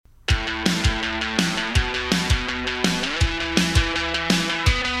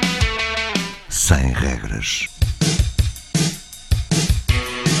sem regras.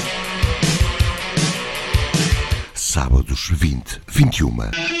 Sábados 20, 21.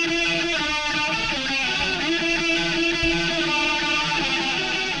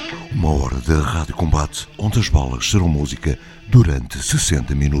 Uma hora de rádio combate onde as bolas serão música durante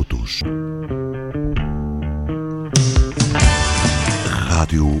 60 minutos.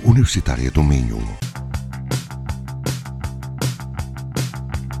 Rádio Universitária do Minho.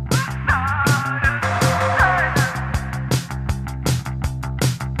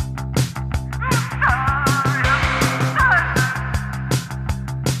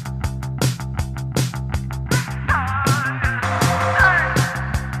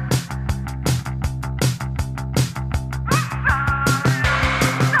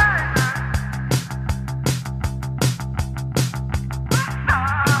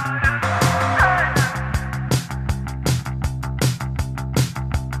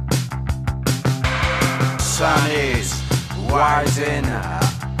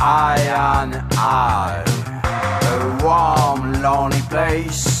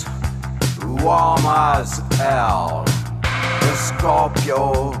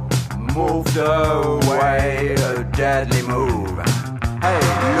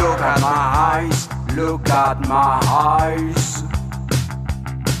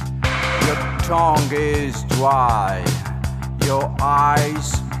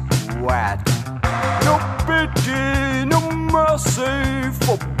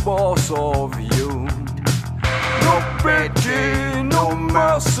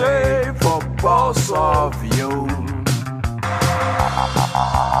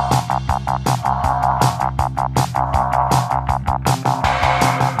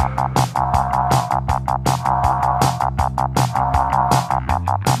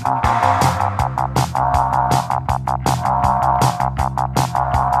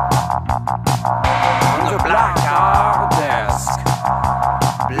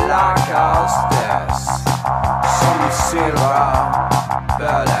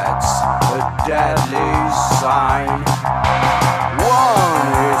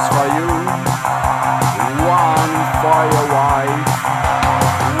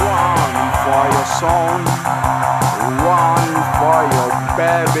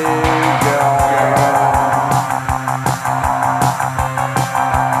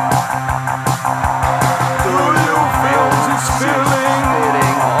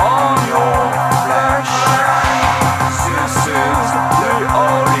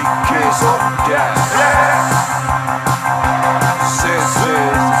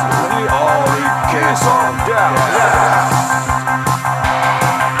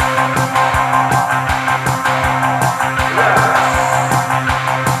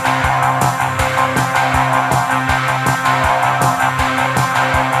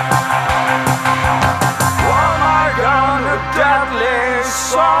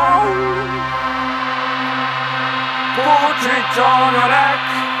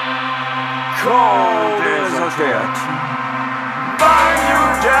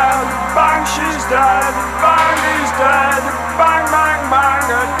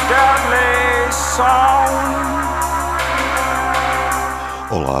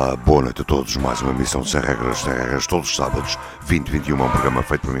 Olá, boa noite a todos. Mais uma emissão de Sem Regras todos os sábados, 20-21, um programa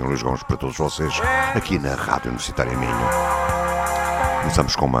feito por mim, Luís Gomes, para todos vocês, aqui na Rádio Universitária Minho.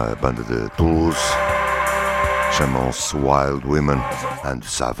 Começamos com uma banda de Toulouse, chamam-se Wild Women and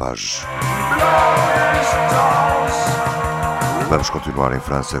Savage. Vamos continuar em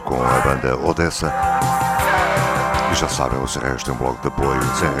França com a banda ODESSA. E já sabem, o Sem Regras tem um blog de apoio,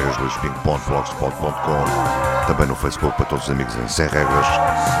 semregras.blogspot.com, também no Facebook para todos os amigos em Sem Regras,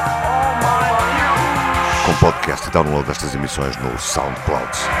 com podcast e download destas emissões no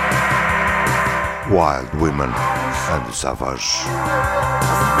SoundCloud. Wild Women and Savage.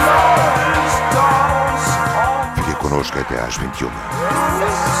 Fiquem connosco até às 21.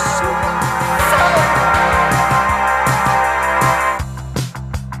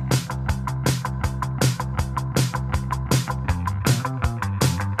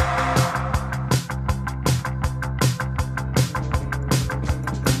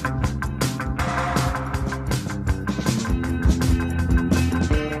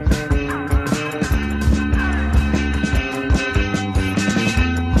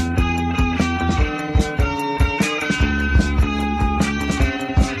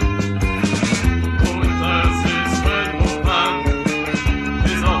 All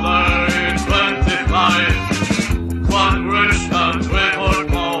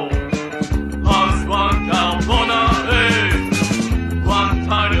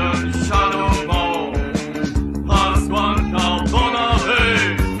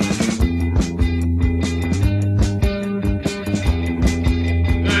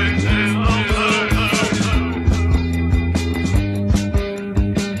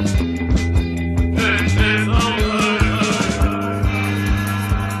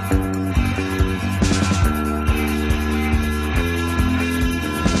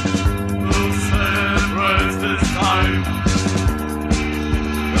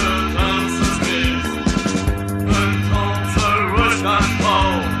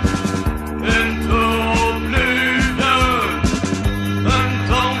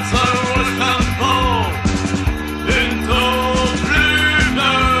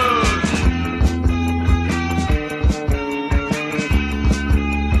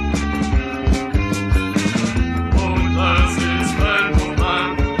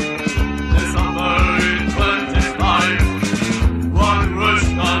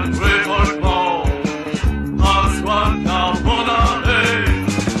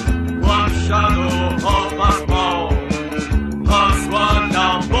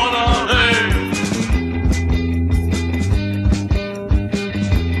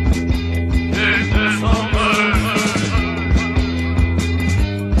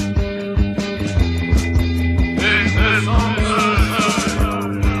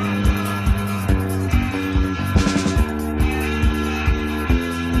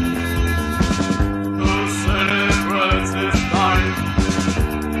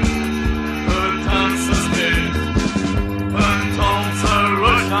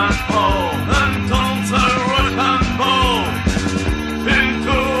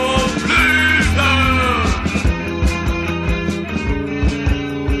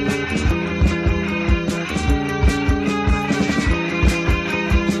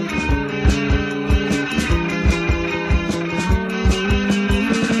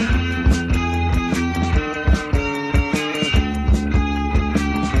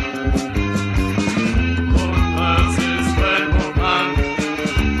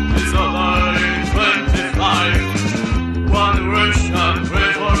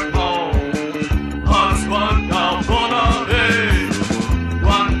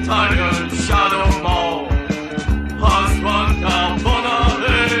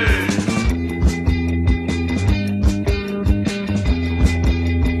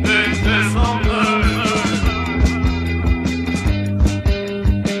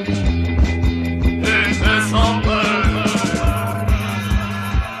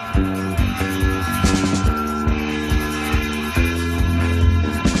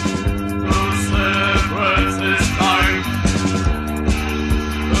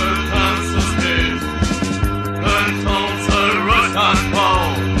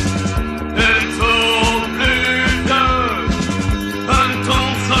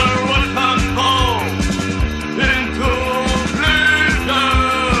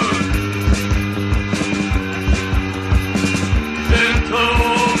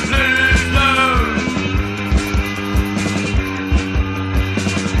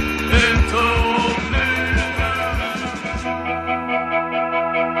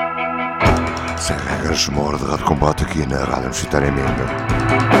mais uma hora de rádio combate aqui na Rádio Universitária Minho.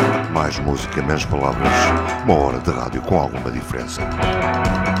 Mais música, menos palavras. Uma hora de rádio com alguma diferença.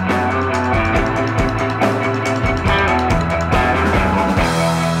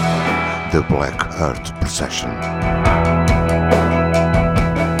 The Black Heart Procession.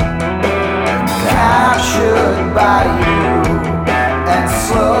 Captured by you and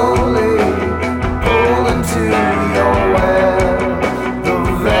slowly pulled into your web. The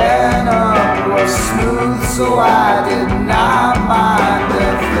venom was smooth, so I did not mind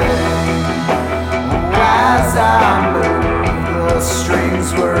a thing. As I moved, the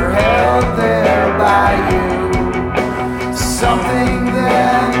strings were held there by you. Something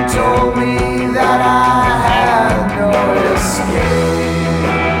then told me that I had no escape.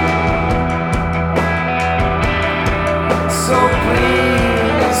 So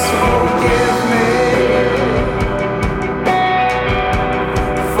please forgive me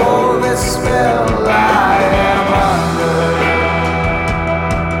for the spell I am under.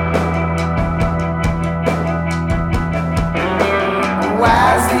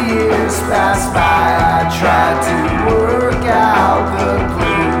 As the years passed by, I tried to work out the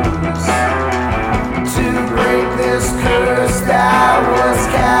clues to break this curse that was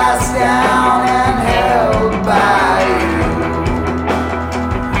cast down and held by you.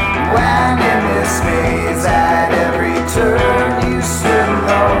 When in this maze at every turn you stood in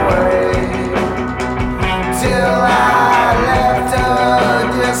the way, till I left a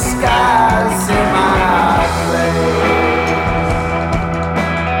disguise in my place.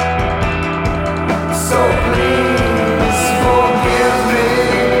 So please forgive me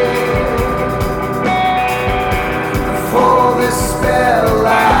for the spell I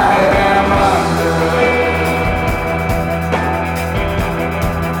am under.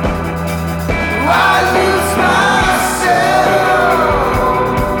 I lose myself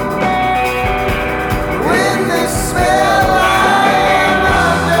in this spell I am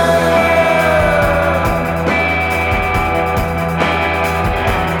under.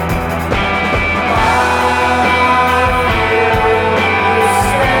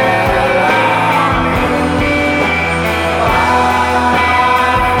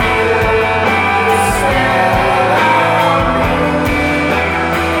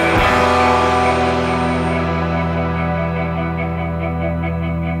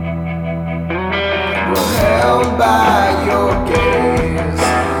 Held by your gaze,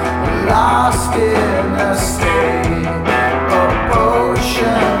 lost in a state, a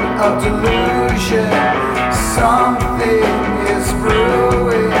potion of delusion. Something is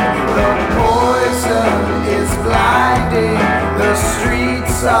brewing, the poison is blinding, the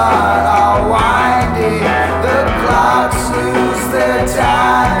streets are winding, the clocks lose their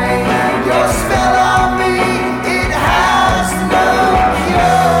timing. Your spell on me, it has no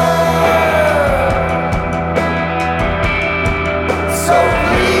cure. So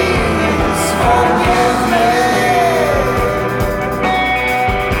please forgive me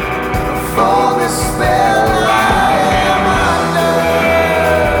for the spell I am under.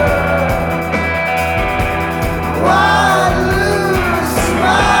 I lose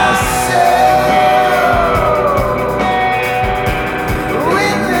myself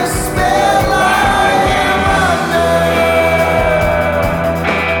with the spell I am under.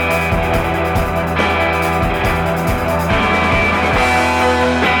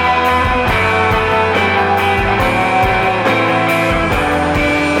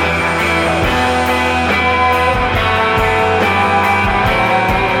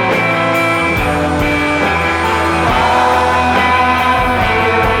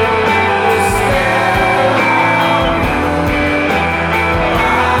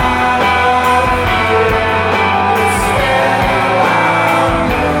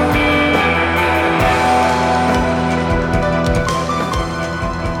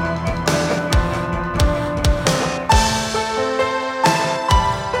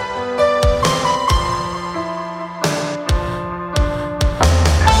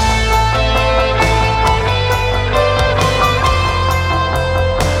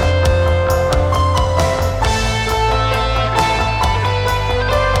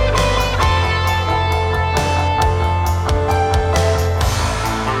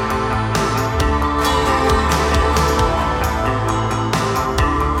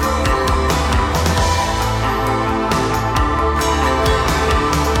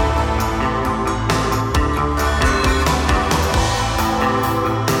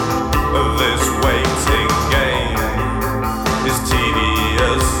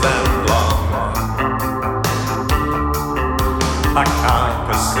 I can't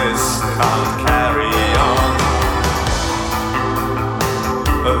persist, can't carry on.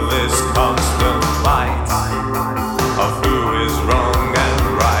 This constant fight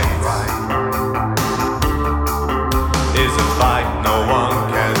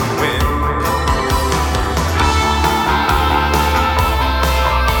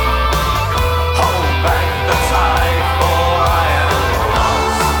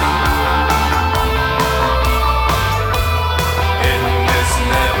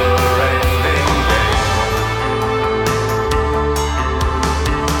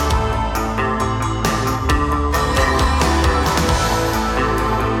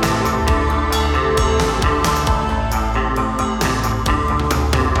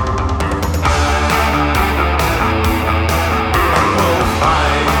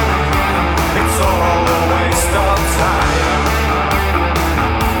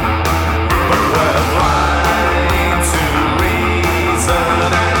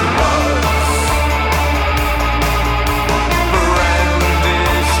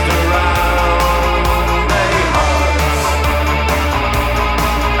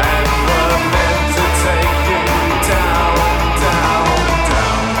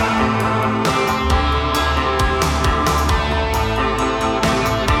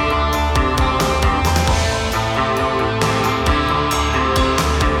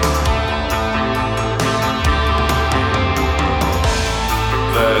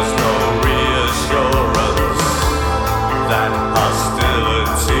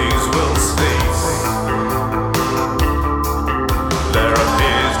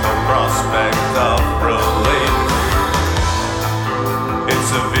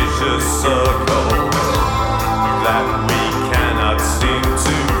vicious circle that we cannot seem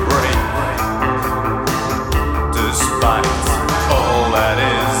to break, despite all that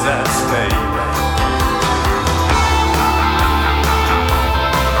is at stake.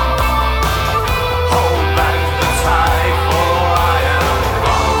 Hold back the tide, for I am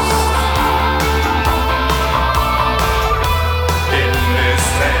lost in this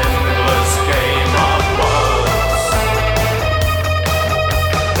endless game of words,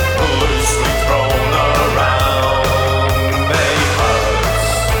 loosely thrown around. They hurt,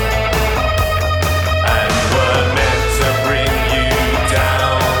 and were meant to bring you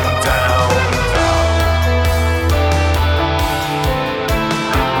down, down, down.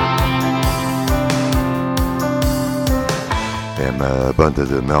 É uma banda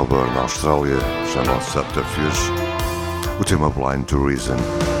de Melbourne, Austrália, chama-se SUBTERFUGE. O tema Blind to Reason.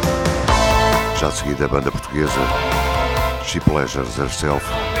 Já a seguir a banda portuguesa She Pleasures Herself,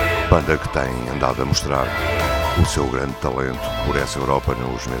 banda que tem andado a mostrar o seu grande talento por essa Europa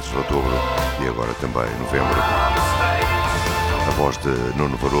nos meses de outubro e agora também novembro. A voz de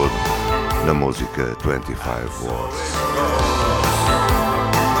Nuno Varodo na música 25 Words.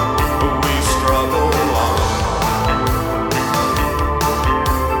 We struggle on,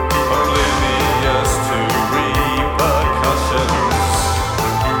 oblivious to repercussions,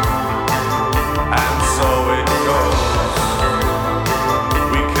 and so it goes.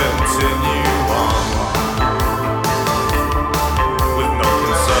 We continue on, with no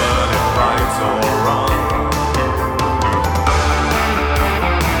concern if right or wrong.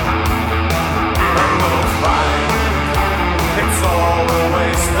 And we'll find it's all a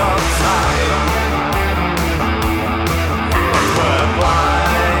waste of time. We're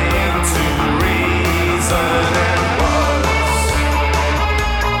blind to reason and words,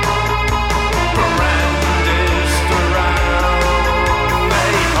 brandished around.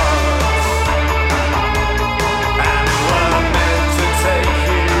 They hurt, and we're meant to take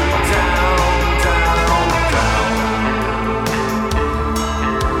you down, down, down.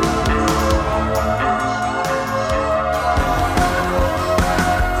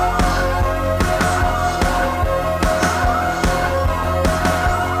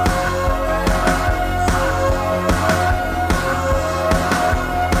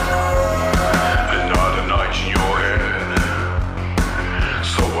 Another night in your head.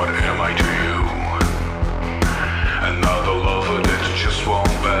 So what am I to you? Another lover that you just want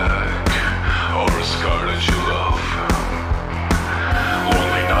back, or a scar that you love?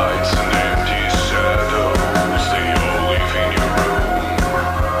 Lonely nights and empty shadows, they all live in your room.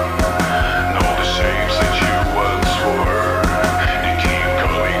 And all the shapes that you once were, they keep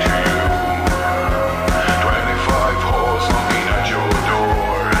coming to you. 25 holes knocking at your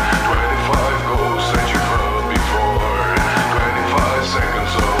door, 25 ghosts that you've heard before, 25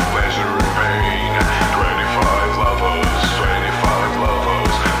 seconds of pleasure and pain, 25 lovers, 25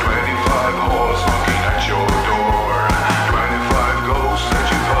 lovers, 25 holes knocking at your door, 25 ghosts that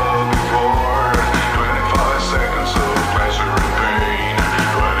you've heard before, 25 seconds of pleasure and pain,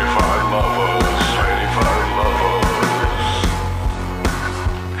 25 lovers, 25 lovers,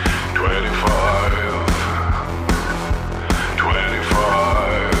 25,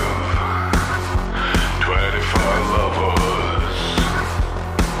 25 lovers.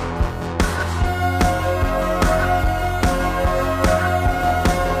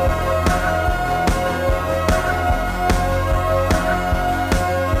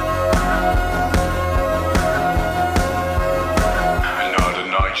 Another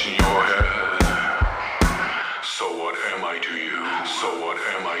night in your head. So what am I to you? So what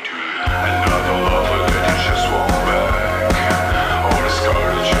am I to you? Another lover that you just want back, or a scar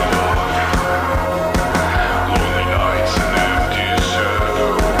that you love. Lonely nights and empty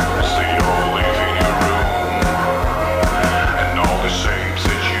shadows, they all live in your room. And all the shapes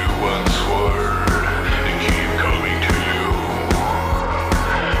that you once were, they keep coming to you.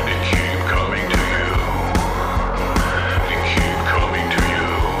 They keep coming to you. They keep coming to you.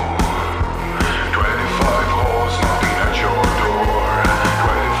 25 holes knocking at your door,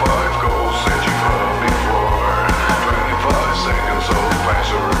 25 ghosts that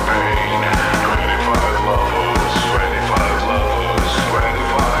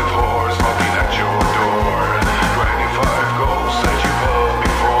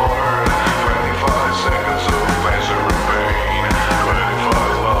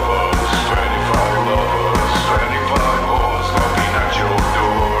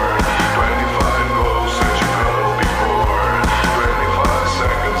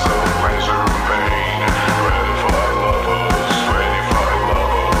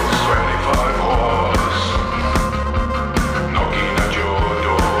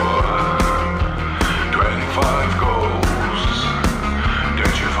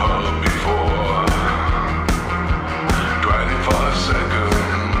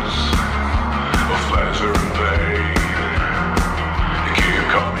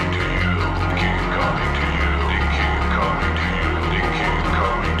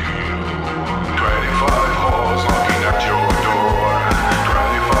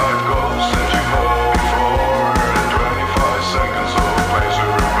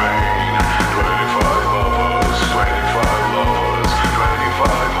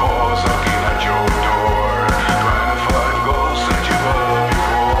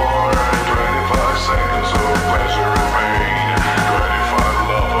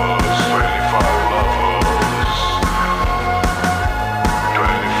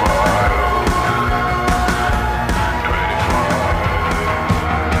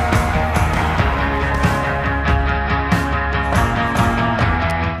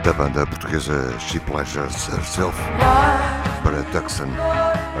da banda portuguesa She Pleasures Herself para Tucson,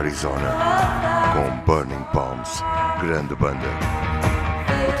 Arizona, com Burning Palms, grande banda.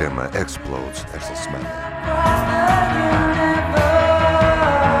 O tema Explodes esta semana.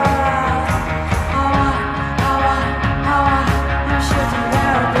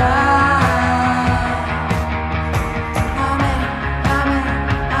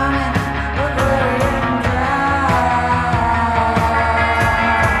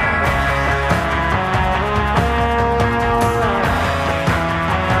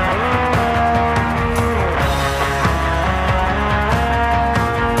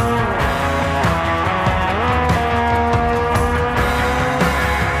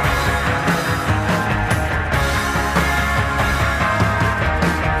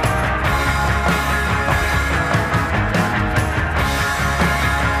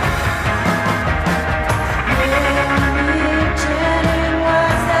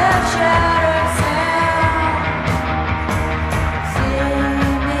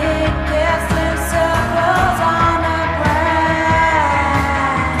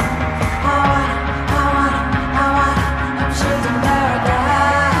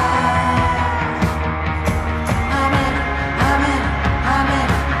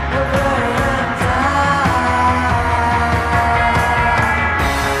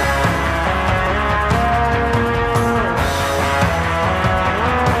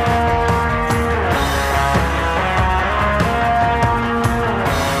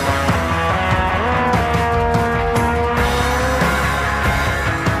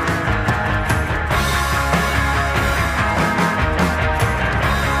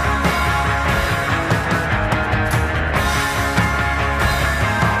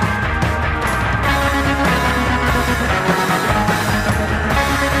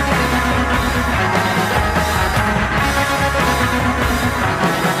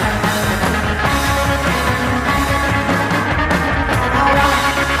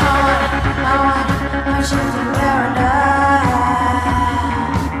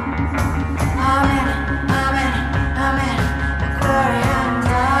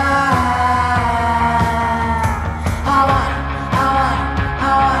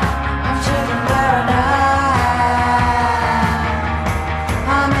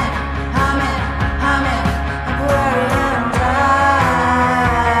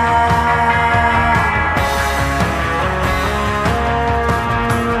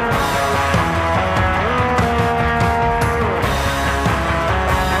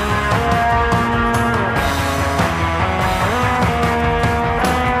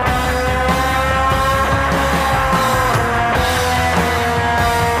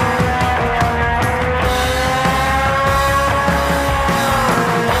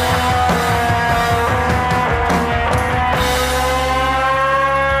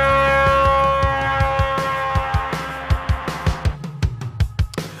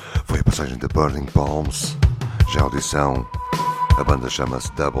 Burning Palms, já audição, a banda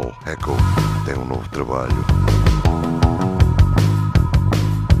chama-se Double Echo, tem um novo trabalho.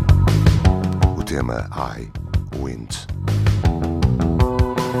 O tema I Wind.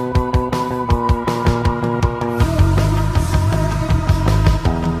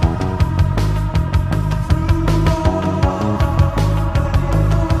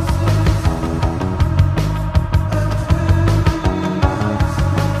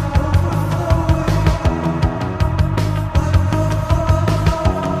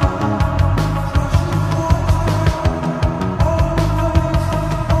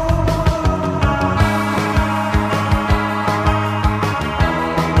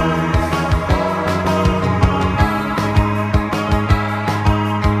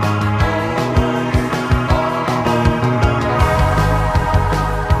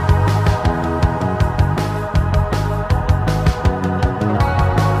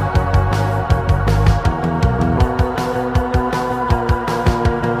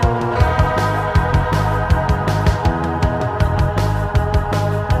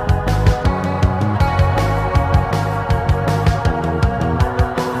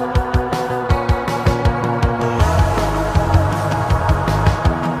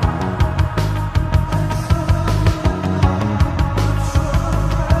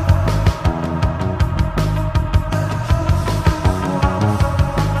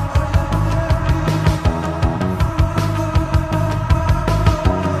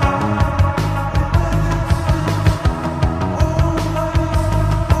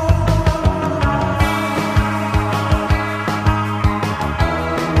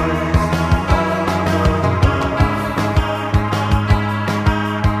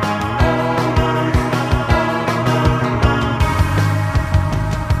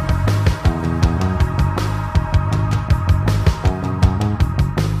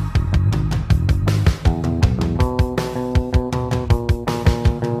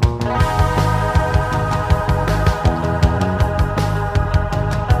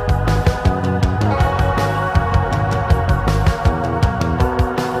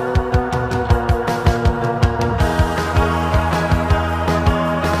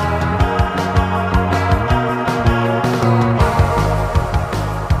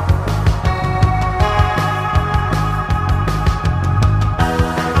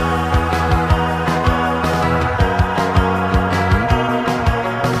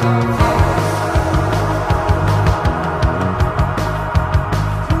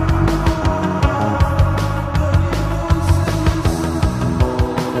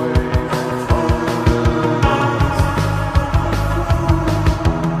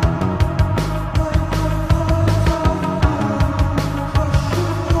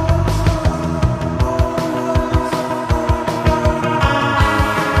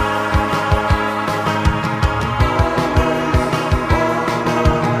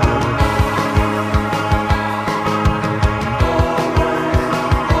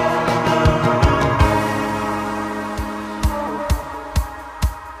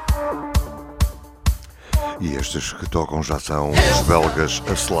 Estes que tocam já são os belgas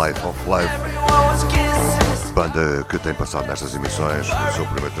A Slice of Life, banda que tem passado nestas emissões. O seu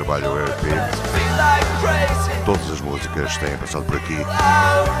primeiro trabalho é o EP. Todas as músicas têm passado por aqui.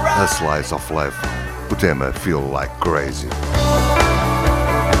 A Slice of Life, o tema Feel Like Crazy.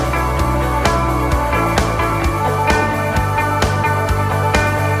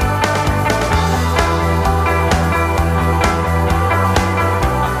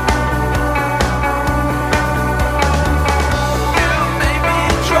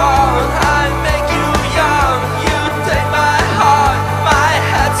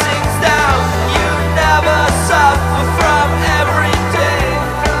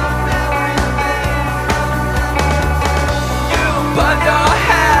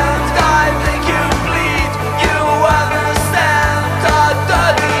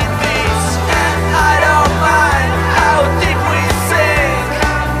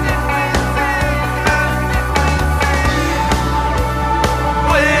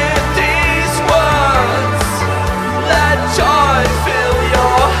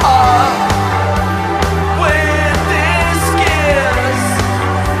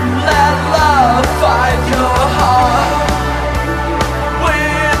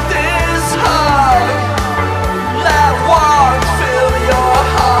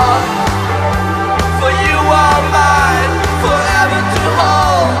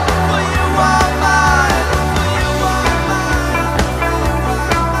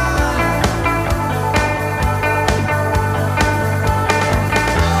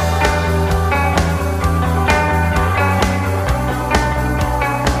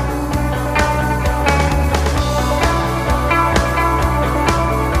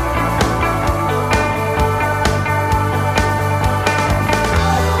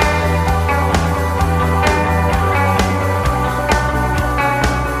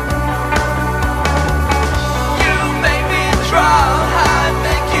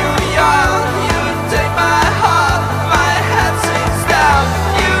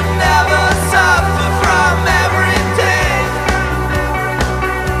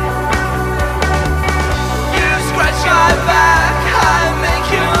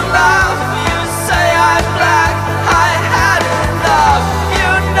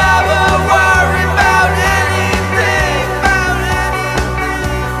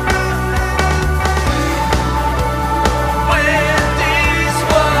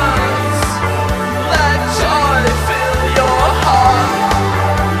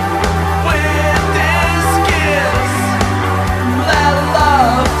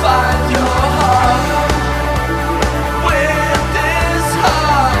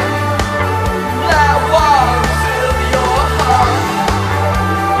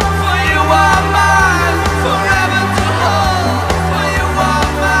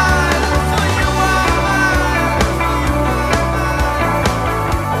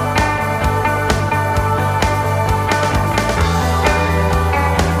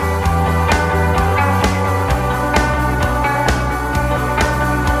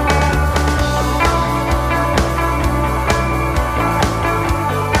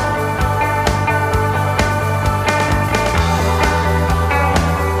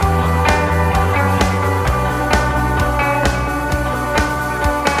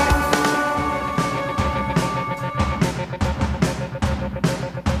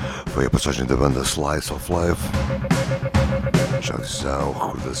 Foi a passagem da banda Slice of Life, Jigsaw,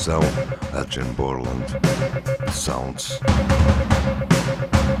 recordação, Adrian Borland, Sounds.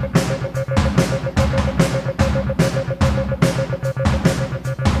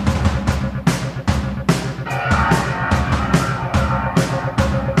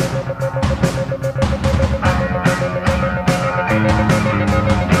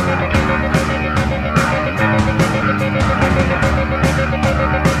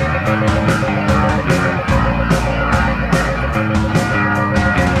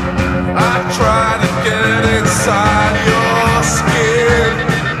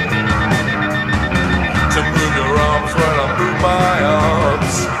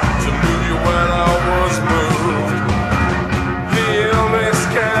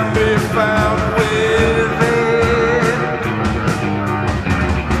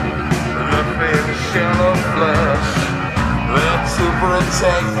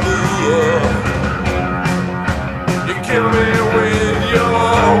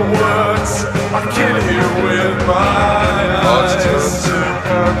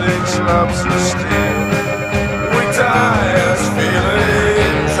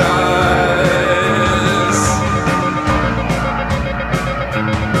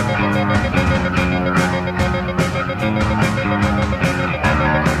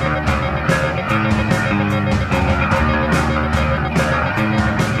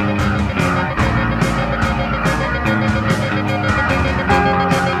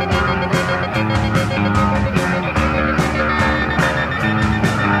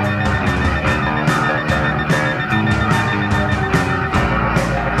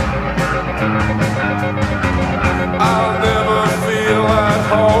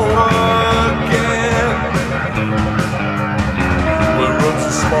 over again. Where rooms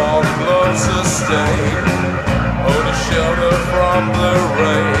are small and loves are stained, only shelter from the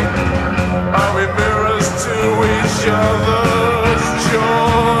rain. Are we mirrors to each other's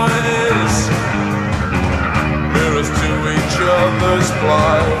joys? Mirrors to each other's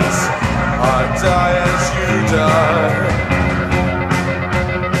blinds. I die as you die.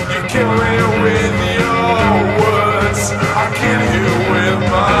 You kill me with your words, I kill you with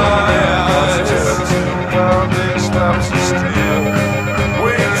my eyes. Nothing stops us still.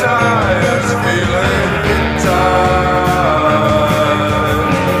 We die as feeling die.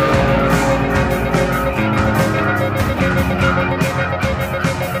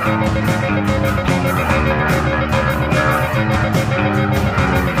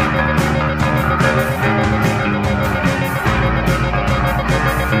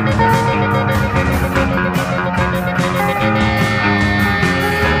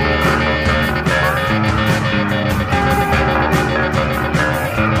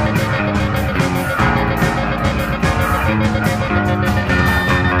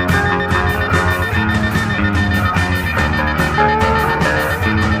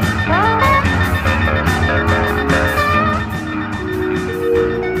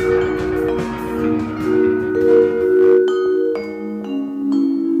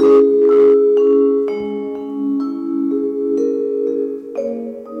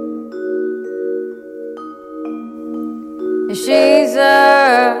 She's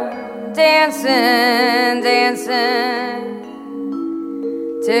dancing, dancing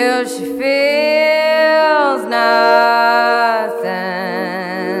till she feels nothing.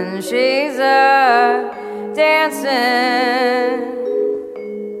 She's dancing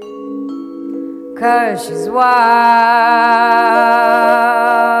 'cause she's wild.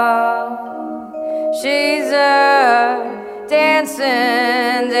 She's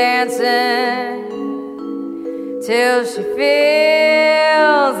dancing, dancing till she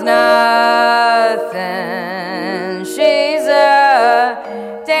feels nothing. She's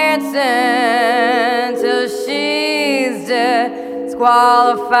dancing till she's disqualified.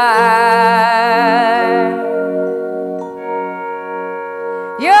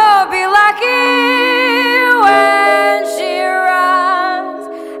 You'll be lucky when she runs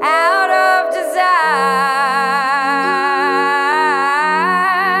out of desire.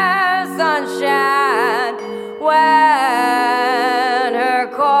 Sunshine when her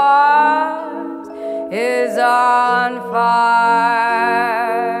corpse is on fire.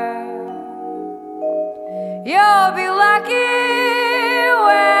 You'll be lucky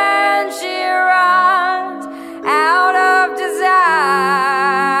when she runs out of desire.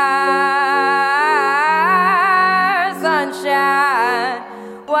 Sunshine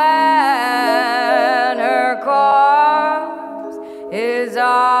when her corpse is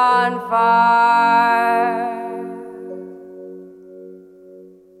on fire.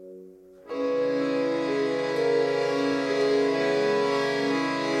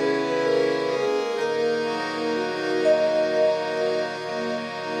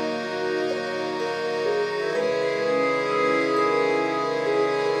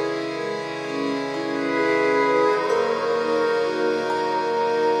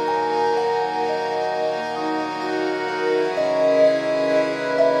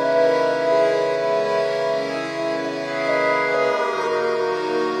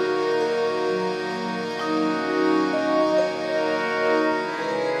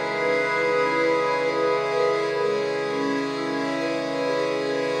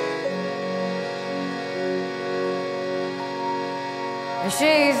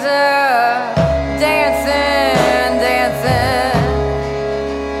 She's dancing, dancing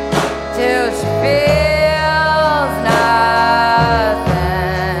till she feels nothing.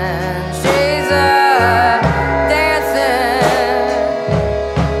 She's dancing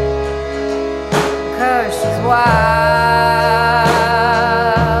 'cause she's wild.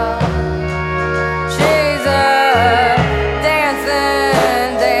 She's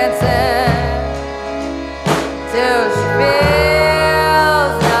dancing, dancing till she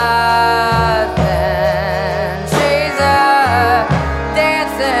feels nothing. She's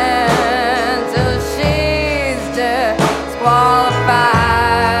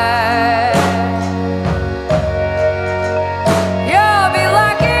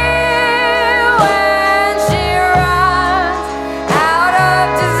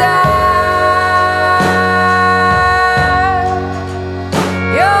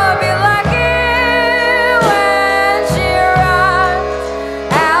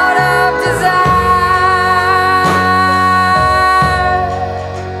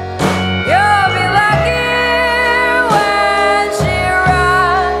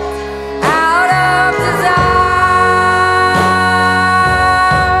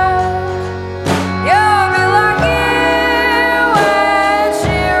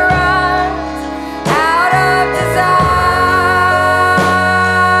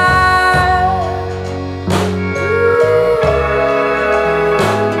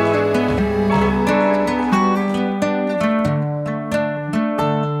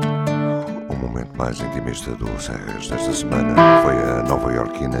artista do Regras desta semana foi a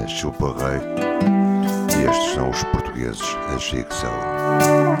nova-iorquina SHILPA Ray e estes são os portugueses, a JIGSAW.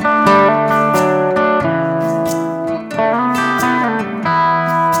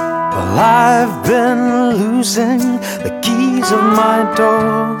 Well, I've been losing the keys of my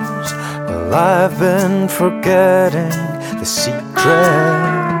doors. Well, I've been forgetting the secrets,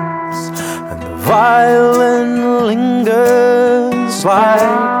 and the violin lingers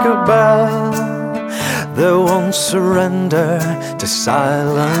like a bell that won't surrender to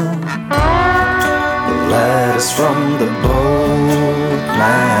silence. The letters from the boatman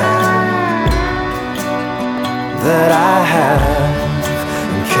that I have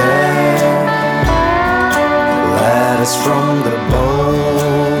care. Letters from the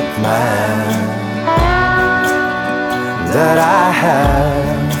boatman that I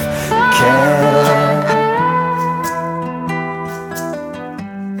have care.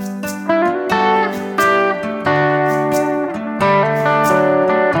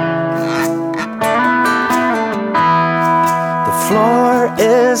 The floor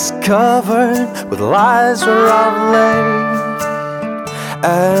is covered with lies where I've laid,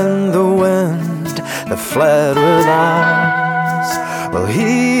 and the wind that fled with us. Well,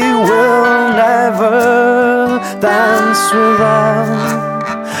 he will never dance without.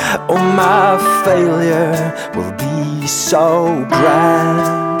 Oh, my failure will be so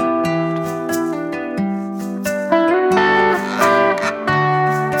grand.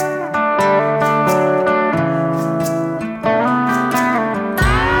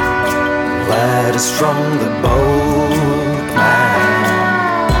 Letters from the boatman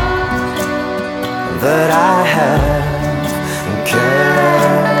that I have kept.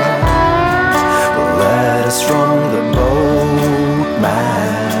 Letters from the boatman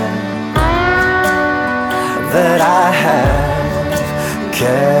that I have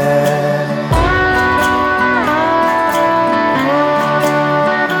kept.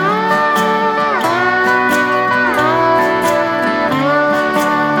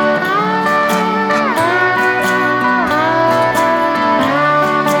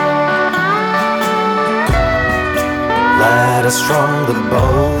 Letters from the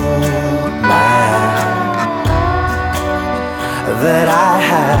boatman that I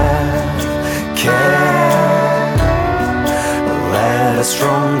have kept. Letters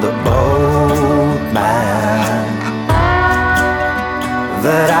from the boatman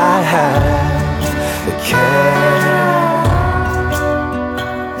that I have kept.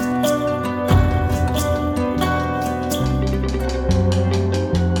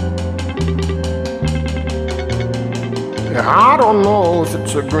 I don't know if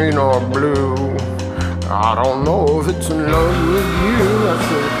it's a green or blue. I don't know if it's in love with you.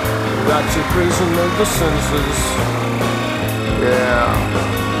 That's a prison of the senses. Yeah,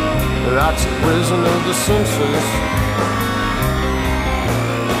 that's a prison of the senses.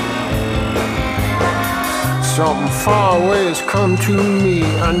 Something far away has come to me.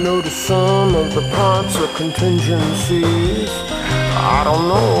 I know the sum of the parts are contingencies. I don't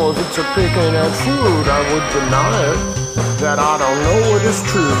know if it's a picking at food. I would deny it, that I don't know what is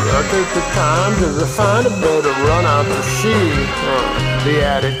true. I take the time to refine a better run out to sea. The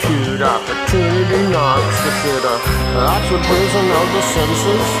attitude, opportunity knocks the shitter. That's a prison of the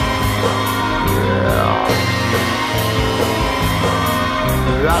senses. Yeah,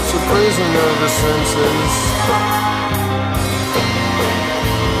 that's a prison of the senses.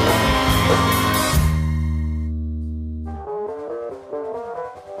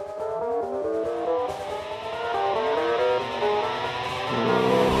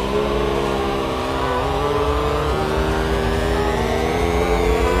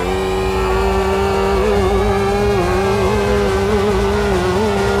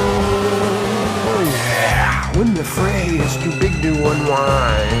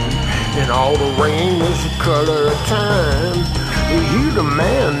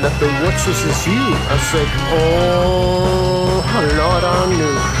 This is you. I said, oh, Lord, I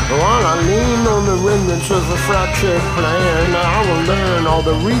knew. While I lean on the remnants of a fractured plan, I will learn all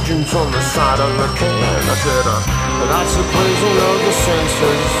the regions on the side of the can. I said, that's the prison of the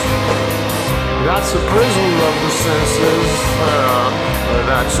senses. That's the prison of the senses.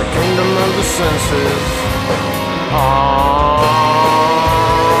 That's the kingdom of the senses. Oh,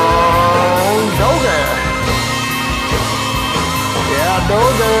 doggy. Yeah,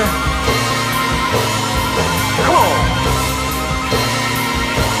 doggy. Come on.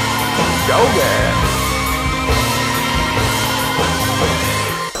 Go there.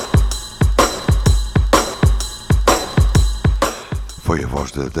 Foi a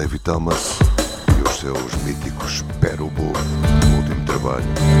voz de David Thomas e os seus míticos PERE UBU, o último trabalho.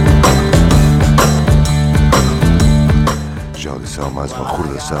 de audição, mais uma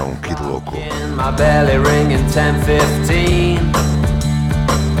recordação, Kid Loco. In my belly ringing 10:15.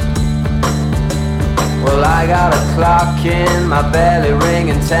 Well, I got a clock in my belly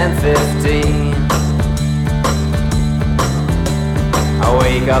ringing 10:15. I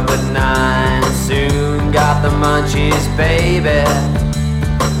wake up at 9, soon got the munchies, baby.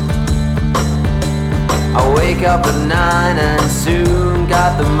 I wake up at 9 and soon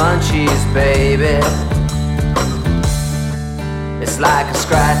got the munchies, baby. It's like a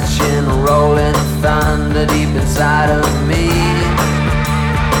scratching, rolling thunder deep inside of me.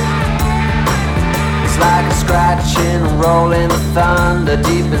 It's like a scratching, rolling thunder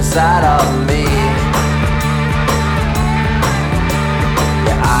deep inside of me.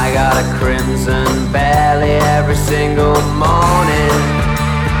 Yeah, I got a crimson belly every single morning.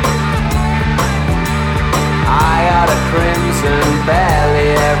 I got a crimson belly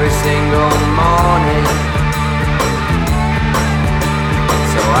every single morning.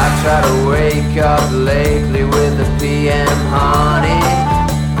 So I try to wake up lately with the PM honey.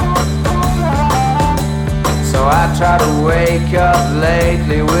 So I try to wake up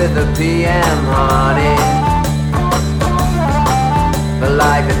lately with the PM honey. But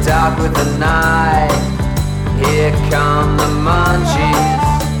like the dark with the night, here come the munchies.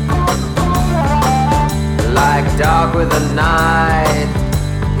 Like dark with the night,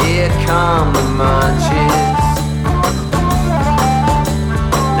 here come the munchies.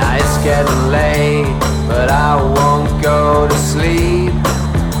 Now it's getting late, but I won't go to sleep.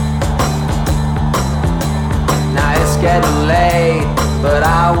 Now it's getting late, but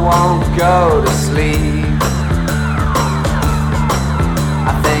I won't go to sleep.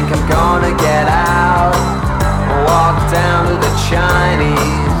 I think I'm gonna get out and walk down to the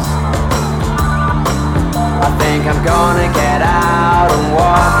Chinese. I think I'm gonna get out and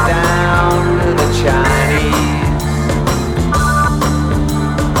walk down to the Chinese.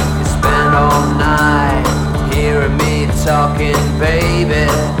 You spend all night hearing me talking, baby.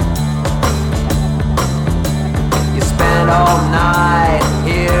 You spend all night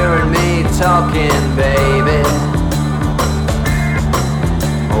hearing me talking, baby.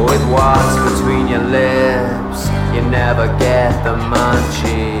 With what's between your lips, you never get the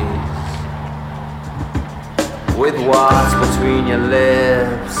munchies. With what's between your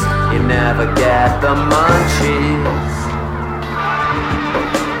lips, you never get the munchies.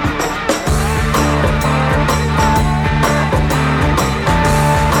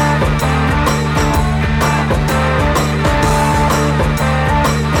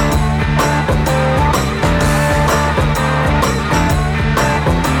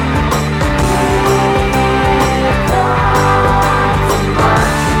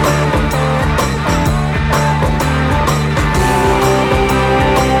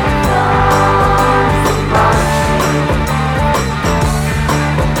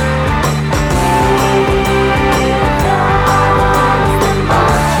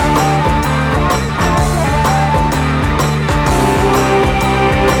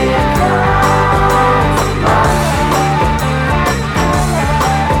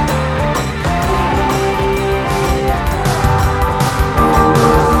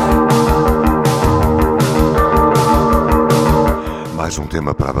 Um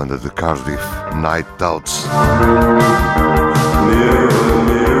tema para a banda de Cardiff, Night Doubts.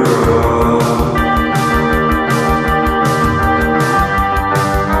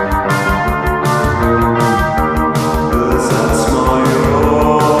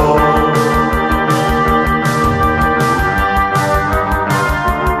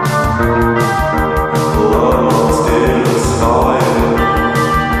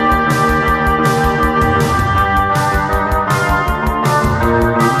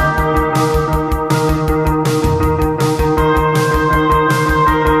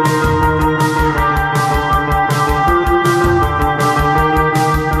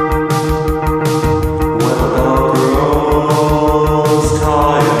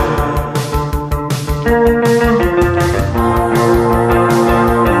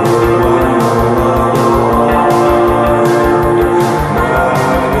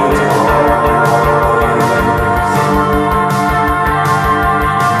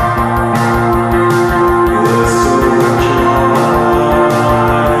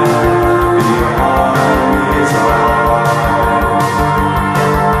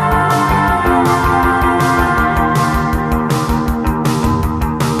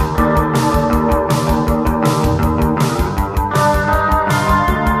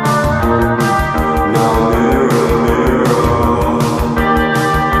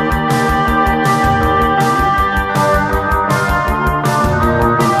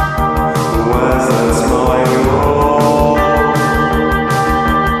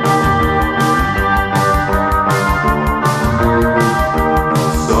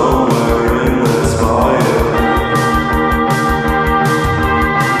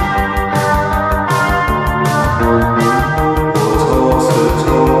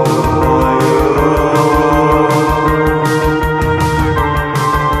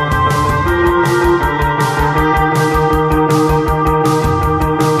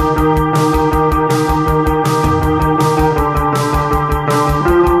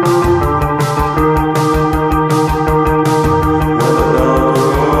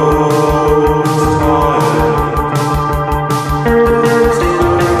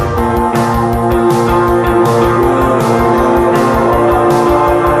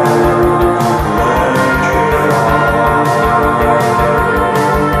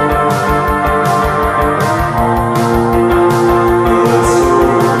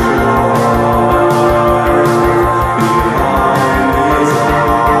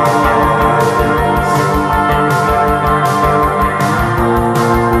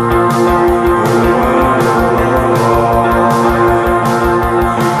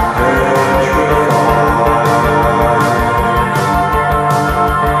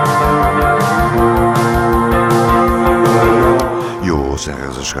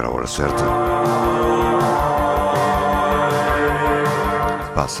 certa.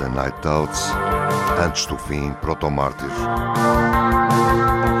 Passa Night Outs, antes do fim, PROTOMARTYR.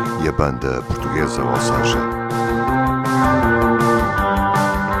 E a banda portuguesa, ou seja,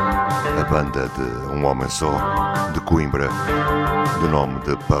 a banda de um homem só, de Coimbra, do nome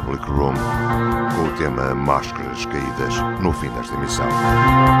de Public Room, com o tema Máscaras, Caídas, no fim desta emissão.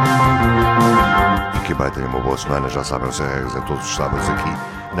 Fiquem bem, tenham uma boa semana, já sabem, os Regras a todos os sábados aqui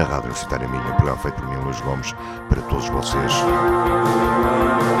na Rádio Universitária Minha, um programa feito por mim, Luís Gomes, para todos vocês.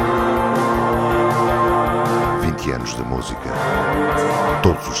 20 anos de música,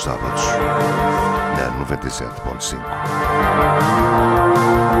 todos os sábados, na 97.5.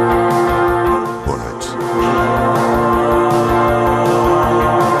 Boa noite.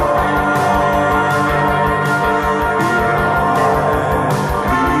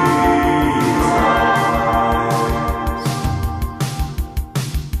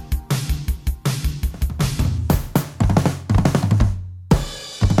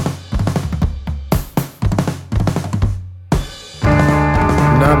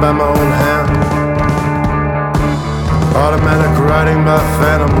 By my own hand, automatic writing by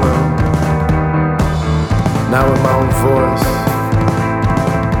phantom limb. Now with my own voice,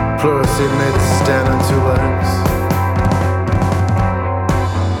 pleurisy made to stand on two legs.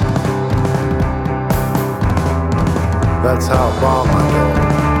 That's how bomb I go.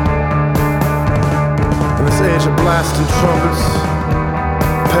 In this age of blasting trumpets,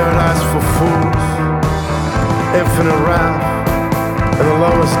 paradise for fools, infinite wrath. In the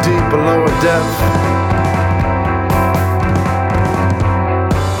lowest deep, a lower depth.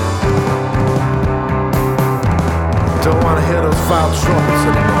 Don't wanna hear those foul trumpets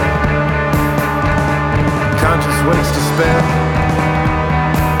anymore. Conscience wakes despair.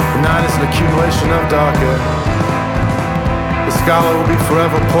 The night is an accumulation of dark air. The scholar will be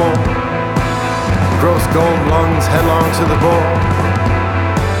forever poor. Gross gold lungs headlong to the bore.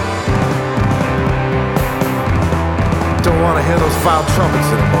 Don't wanna hear those foul trumpets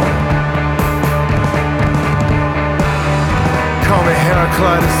anymore. Call me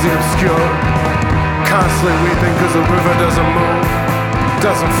Heraclitus the obscure, constantly weeping cause the river doesn't move,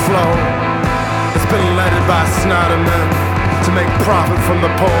 doesn't flow. It's been led by snotty men to make profit from the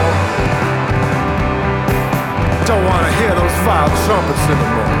poor. Don't wanna hear those foul trumpets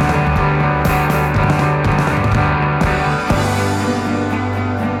anymore.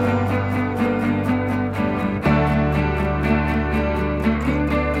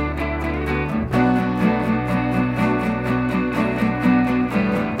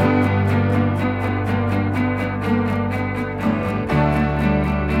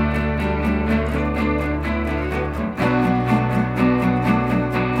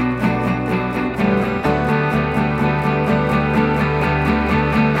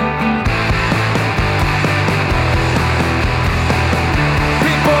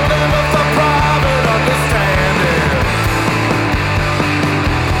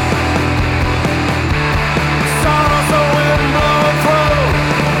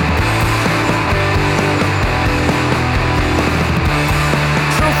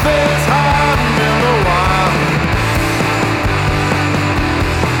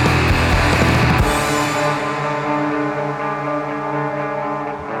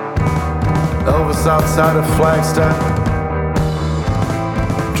 Outside of Flagstaff,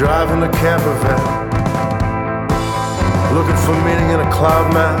 driving a camper van, looking for meaning in a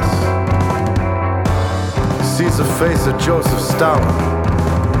cloud mass. Sees the face of Joseph Stalin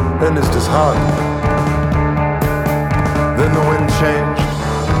and is disheartened. Then the wind changed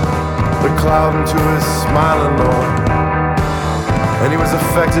the cloud into his smiling Lord, and he was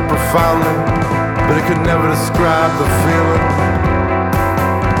affected profoundly, but he could never describe the feeling.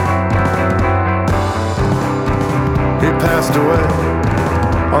 He passed away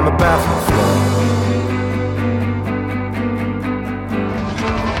on the bathroom floor.